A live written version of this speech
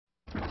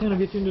And I'll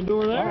get you in the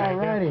door there. All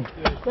righty.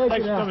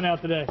 Thanks for coming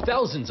out today.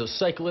 Thousands of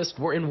cyclists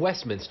were in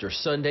Westminster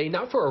Sunday,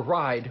 not for a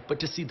ride,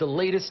 but to see the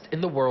latest in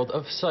the world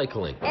of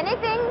cycling.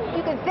 Anything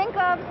you can think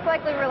of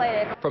cycling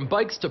related. From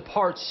bikes to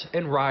parts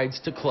and rides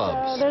to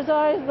clubs. There's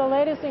always the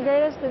latest and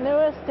greatest, the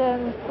newest,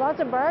 and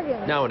lots of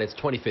bargains. Now in its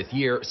 25th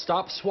year,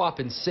 Stop, Swap,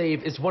 and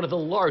Save is one of the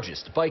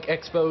largest bike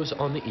expos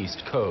on the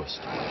East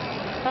Coast.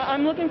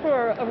 I'm looking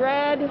for a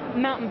rad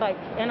mountain bike,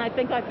 and I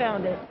think I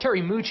found it.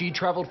 Terry Mucci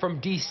traveled from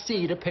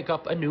D.C. to pick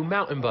up a new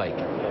mountain bike.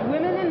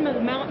 Women in the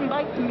mountain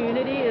bike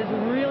community is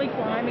really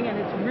climbing,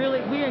 and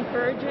we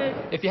encourage it.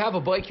 If you have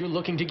a bike you're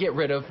looking to get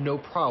rid of, no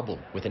problem.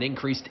 With an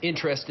increased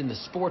interest in the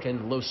sport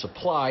and low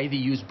supply, the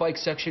used bike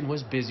section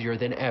was busier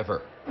than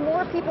ever.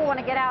 More people want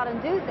to get out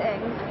and do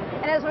things,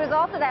 and as a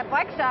result of that,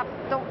 bike shops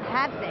don't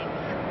have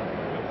things.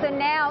 So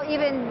now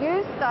even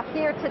used stuff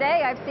here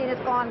today I've seen has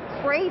gone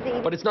crazy.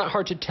 But it's not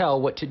hard to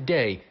tell what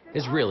today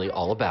is really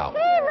all about.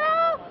 Hey,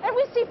 Ro! And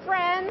we see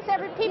friends,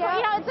 every people,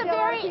 you know, it's a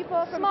very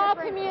small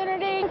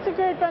community. It's a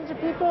great bunch of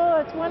people.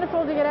 It's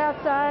wonderful to get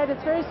outside.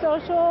 It's very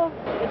social.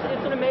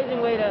 It's an amazing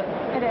way to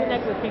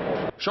connect with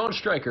people. Sean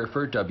Stryker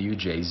for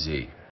WJZ.